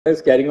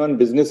is carrying on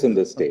business in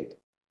the state.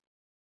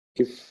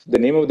 If the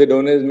name of the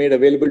donor is made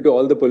available to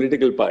all the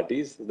political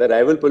parties, the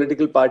rival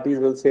political parties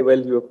will say,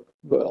 well,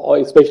 or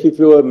especially if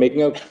you are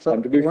making a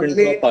contribution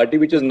to a party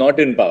which is not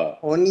in power.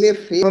 Only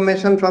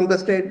information from the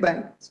state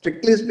bank.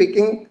 Strictly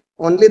speaking,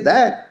 only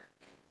that.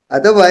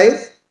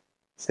 Otherwise,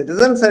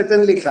 citizens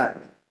certainly can't.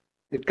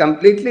 It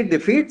completely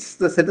defeats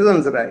the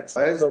citizens' rights.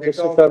 So,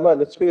 Mr. Sharma,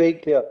 let's be very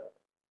clear.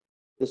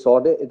 This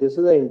order, this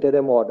is an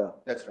interim order.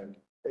 That's right.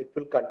 It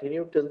will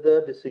continue till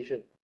the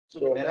decision.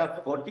 So there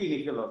are 40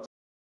 legal orders.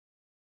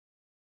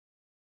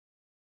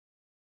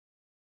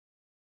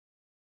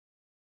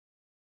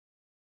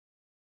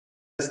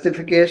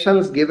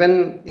 Justifications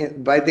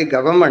given by the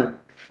government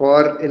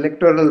for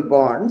electoral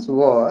bonds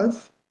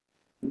was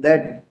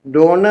that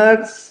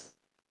donors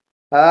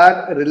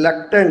are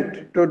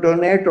reluctant to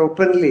donate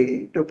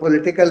openly to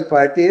political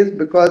parties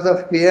because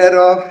of fear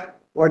of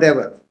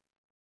whatever.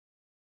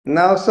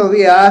 Now, so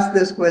we asked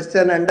this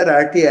question under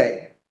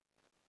RTI.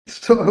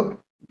 So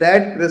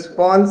that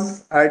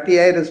response,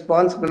 RTI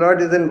response below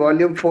is in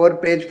volume 4,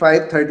 page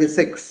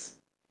 536.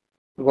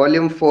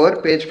 Volume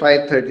 4, page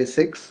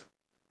 536.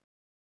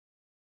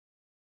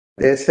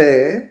 They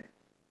say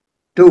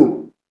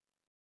 2.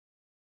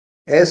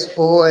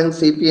 SO and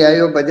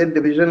CPIO budget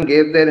division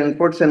gave their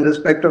inputs in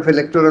respect of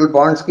electoral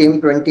bond scheme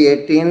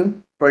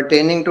 2018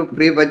 pertaining to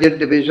pre-budget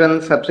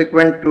division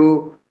subsequent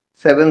to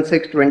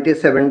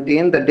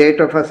 7/6/2017, the date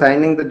of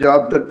assigning the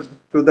job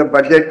to the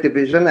budget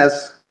division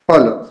as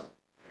follows.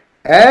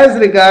 As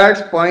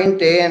regards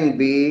point A and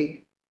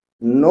B,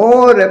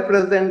 no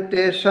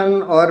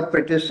representation or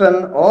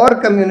petition or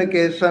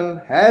communication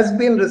has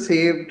been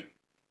received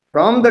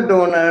from the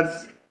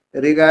donors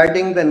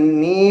regarding the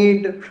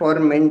need for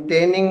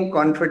maintaining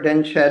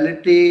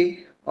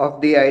confidentiality of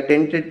the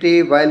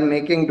identity while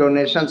making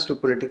donations to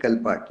political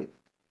parties.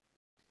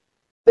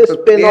 This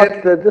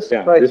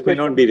may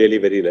not be really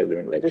very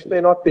relevant. Actually. This may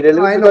not be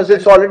relevant because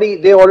it's already,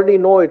 they already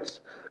know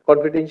its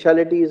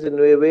confidentiality is in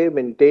a way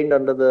maintained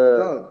under the...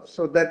 No,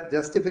 so that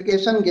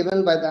justification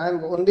given by the,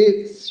 I'm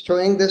only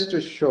showing this to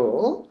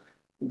show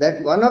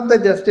that one of the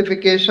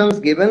justifications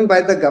given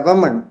by the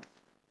government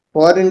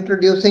for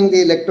introducing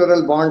the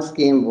electoral bond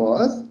scheme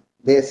was,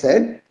 they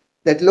said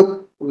that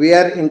look, we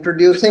are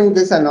introducing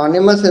this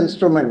anonymous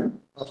instrument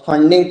of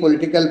funding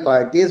political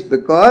parties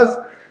because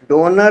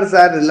donors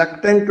are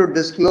reluctant to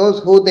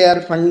disclose who they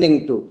are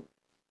funding to.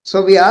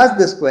 So we asked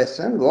this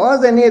question,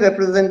 was any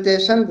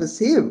representation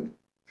received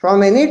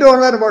from any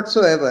donor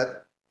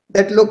whatsoever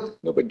that look...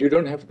 No, but you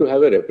don't have to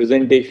have a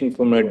representation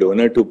from a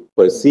donor to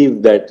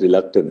perceive that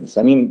reluctance.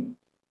 I mean,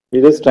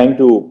 we're just trying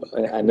to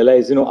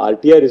analyze,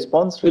 RTI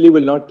response really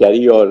will not carry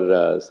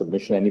your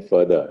submission any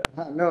further.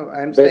 No,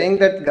 I'm saying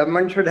that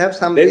government should have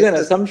some... There's an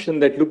assumption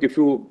that, look, if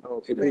you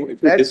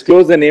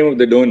disclose the name of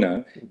the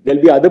donor,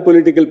 there'll be other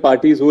political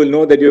parties who will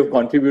know that you have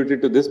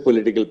contributed to this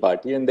political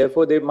party, and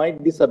therefore they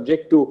might be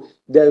subject to,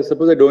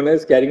 suppose a donor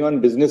is carrying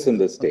on business in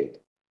the state.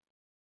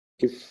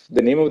 If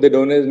the name of the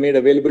donor is made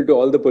available to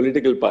all the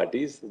political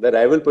parties, the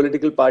rival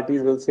political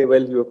parties will say,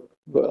 well,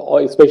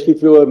 or especially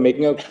if you are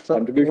making a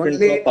contribution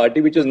to a party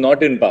which is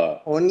not in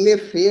power. Only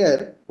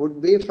fear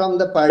would be from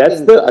the party.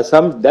 That's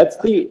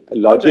the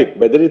logic. Okay.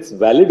 Whether it's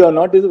valid or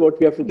not is what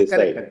we have to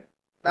decide. Correct.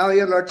 Now,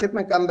 Your Lordship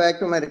may come back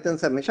to my written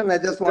submission. I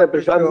just want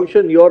to show... Prashant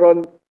Bhushan, you're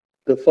on,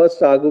 the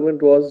first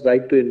argument was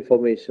right to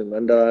information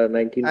under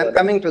 19... I'm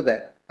coming to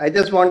that. I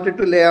just wanted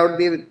to lay out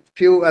the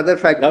few other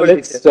factual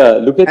details. Now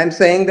let's look at... I'm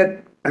saying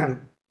that,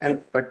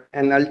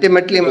 and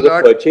ultimately... So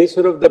the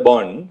purchaser of the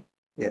bond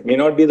may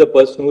not be the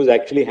person who is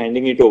actually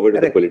handing it over to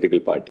the political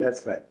party.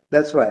 That's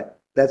right.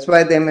 That's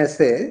why they may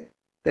say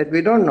that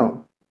we don't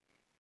know.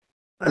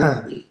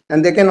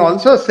 And they can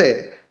also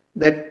say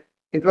that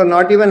it was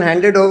not even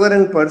handed over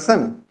in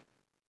person.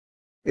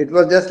 It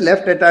was just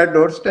left at our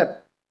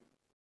doorstep.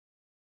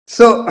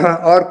 So,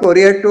 or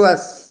couriered to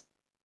us.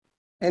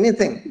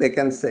 Anything they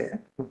can say.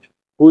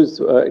 Who's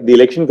the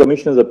election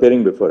commission is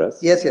appearing before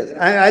us? Yes.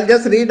 I'll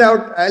just read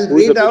out.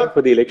 Who's appearing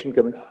for the election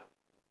commission?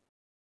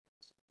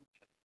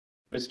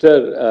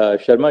 Mr.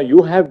 Sharma,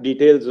 you have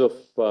details of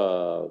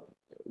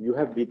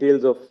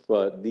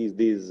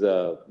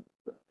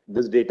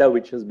this data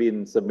which has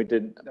been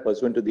submitted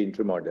pursuant to the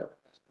interim order.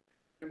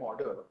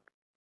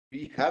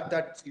 We have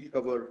that seal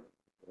cover.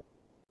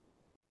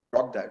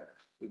 Drop that.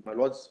 With my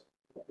lords.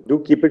 Do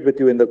keep it with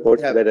you in the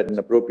court so that at an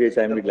appropriate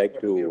time we'd like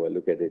to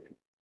look at it.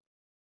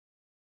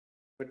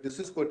 But this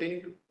is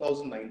pertaining to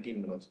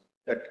 2019, Manoj.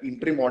 That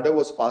interim order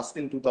was passed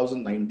in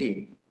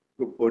 2019.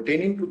 So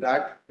pertaining to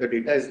that, the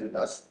data is with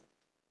us.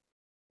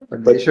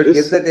 But they should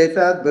give the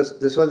data.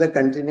 This was a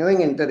continuing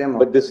interim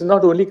order. But this is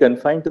not only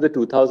confined to the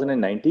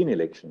 2019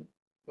 election.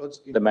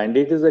 The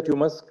mandate is that you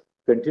must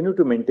continue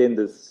to maintain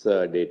this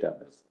data.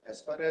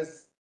 As far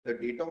as the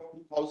data of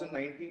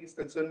 2019 is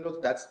concerned,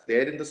 that's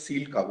there in the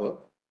seal cover.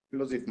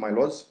 Because if my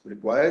laws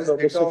requires... So,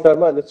 Mr.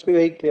 Sharma, let's be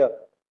very clear.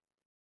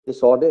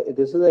 This order,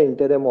 this is an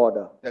interim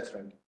order. That's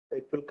right.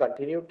 It will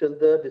continue till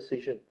the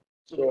decision.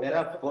 So there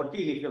are 40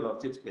 legal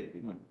objects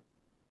pending.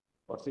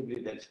 Possibly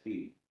that's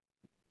the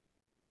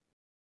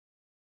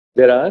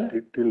There are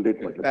Till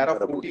date. Para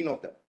 14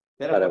 of them.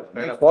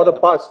 For the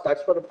past,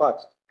 that's for the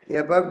past. The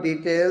above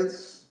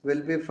details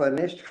will be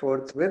furnished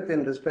forthwith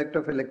in respect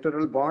of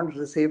electoral bonds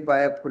received by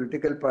a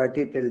political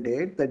party till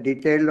date. The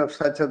detail of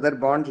such other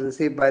bonds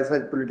received by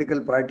such political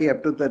party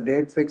up to the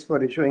date fixed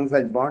for issuing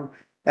such bond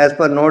as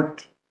per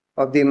note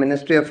of the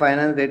Ministry of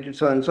Finance dated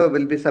so and so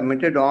will be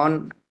submitted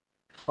on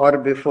or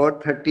before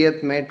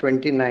 30th May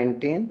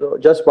 2019. So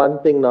just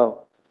one thing now.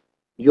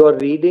 You are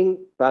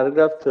reading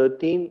paragraph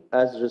 13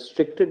 as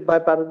restricted by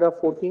paragraph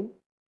 14?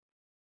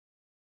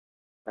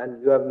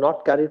 And you have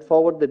not carried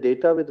forward the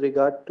data with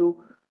regard to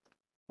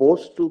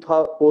post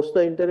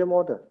the interim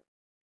order.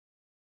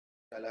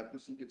 I'll have to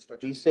seek instructions.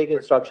 Please take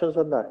instructions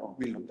on that.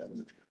 We'll do that.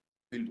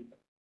 We'll do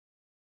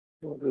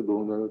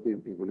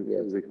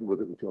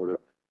that.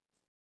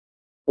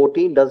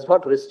 14 does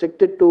not restrict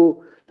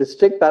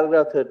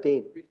paragraph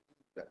 13.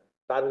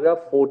 Paragraph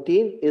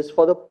 14 is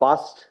for the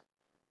past.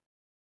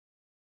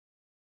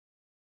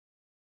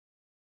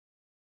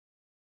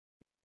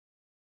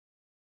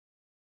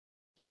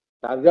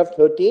 Paragraph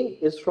 13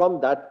 is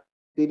from that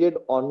period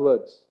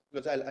onwards.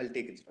 Because I'll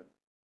take instructions.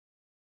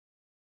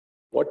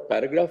 what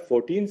paragraph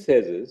 14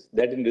 says is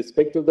that in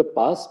respect of the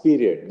past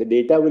period, the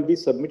data will be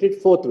submitted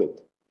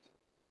forthwith.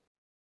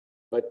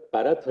 But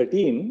para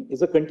 13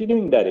 is a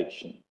continuing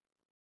direction.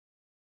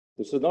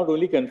 This is not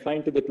only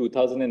confined to the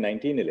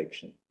 2019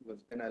 election.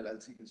 And I'll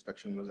seek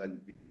instruction because I'll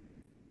be.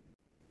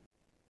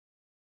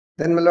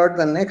 Then, my lord,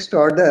 the next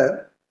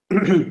order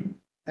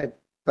at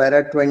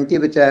para 20,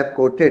 which I have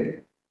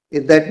quoted,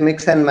 is that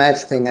mix and match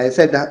thing. I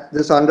said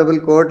this honorable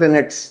court in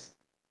its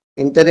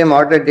interim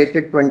order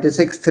dated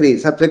 26/3,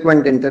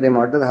 subsequent interim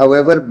order,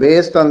 however,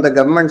 based on the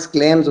government's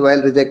claims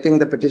while rejecting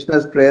the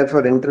petitioner's prayer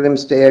for interim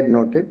stay, had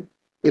noted,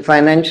 the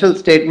financial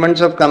statements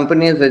of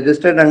companies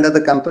registered under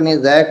the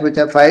Companies Act, which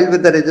are filed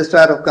with the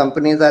Registrar of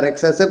Companies, are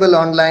accessible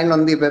online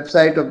on the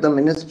website of the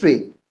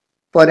Ministry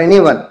for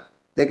anyone.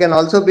 They can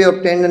also be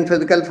obtained in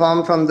physical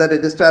form from the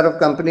Registrar of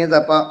Companies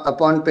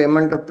upon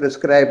payment of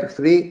prescribed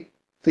fee.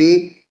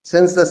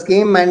 Since the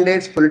scheme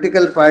mandates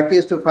political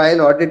parties to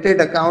file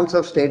audited accounts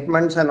of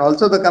statements, and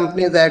also the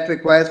Companies Act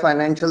requires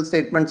financial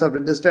statements of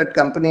registered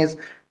companies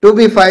to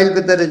be filed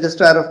with the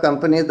Registrar of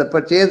Companies, the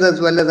purchase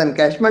as well as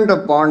encashment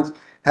of bonds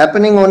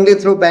happening only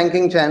through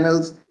banking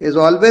channels is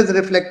always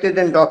reflected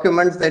in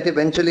documents that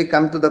eventually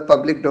come to the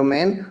public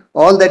domain.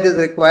 All that is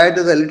required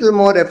is a little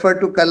more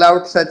effort to cull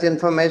out such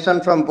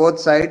information from both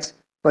sides,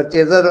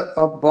 purchaser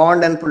of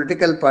bond and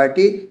political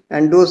party,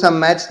 and do some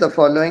match the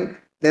following.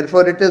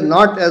 Therefore, it is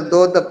not as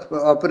though the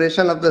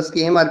operation of the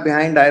scheme are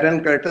behind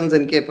iron curtains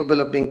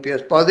incapable of being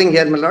pierced. Pausing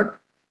here, my lord.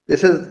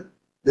 This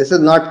is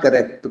not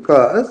correct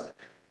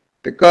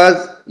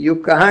because you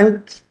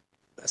can't.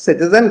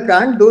 Citizen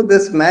can't do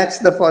this match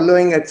the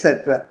following,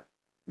 etc.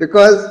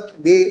 Because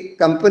the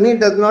company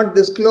does not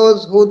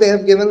disclose who they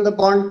have given the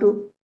bond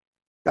to.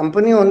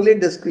 Company only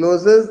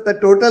discloses the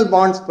total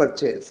bonds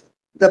purchased.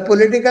 The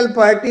political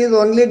parties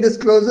only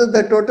discloses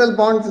the total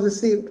bonds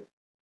received.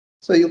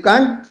 So you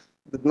can't,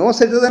 no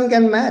citizen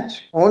can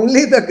match.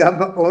 Only the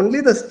government,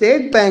 only the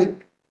state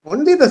bank,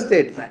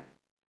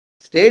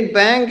 State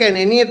bank and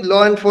any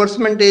law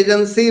enforcement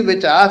agency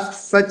which asks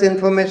such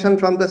information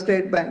from the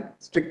state bank.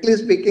 Strictly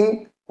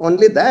speaking,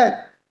 only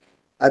that.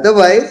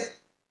 Otherwise,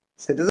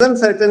 citizens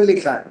certainly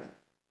can't.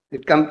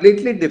 It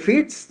completely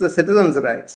defeats the citizens' rights.